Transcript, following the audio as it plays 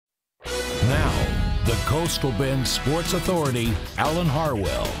The Coastal Bend Sports Authority, Alan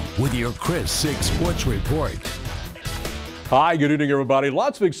Harwell, with your Chris 6 Sports Report. Hi, good evening, everybody.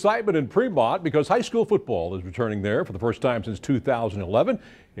 Lots of excitement in Premont because high school football is returning there for the first time since 2011,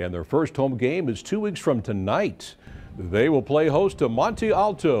 and their first home game is 2 weeks from tonight. They will play host to Monte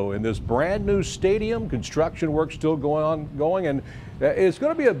Alto in this brand new stadium. Construction work still going, and it's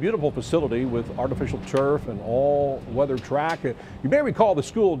going to be a beautiful facility with artificial turf and all-weather track. You may recall the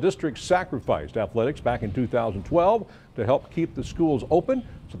school district sacrificed athletics back in 2012 to help keep the schools open.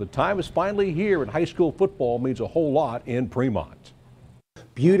 So the time is finally here, and high school football means a whole lot in Premont.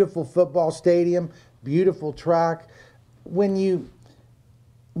 Beautiful football stadium, beautiful track. When you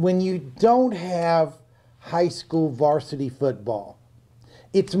don't have high school varsity football,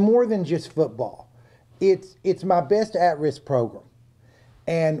 it's more than just football. It's my best at-risk program.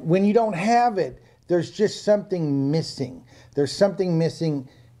 And when you don't have it, there's just something missing. There's something missing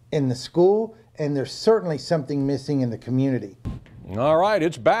in the school, and there's certainly something missing in the community. All right,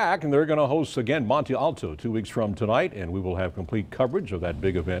 it's back, and they're going to host again Monte Alto 2 weeks from tonight, and we will have complete coverage of that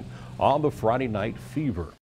big event on the Friday Night Fever.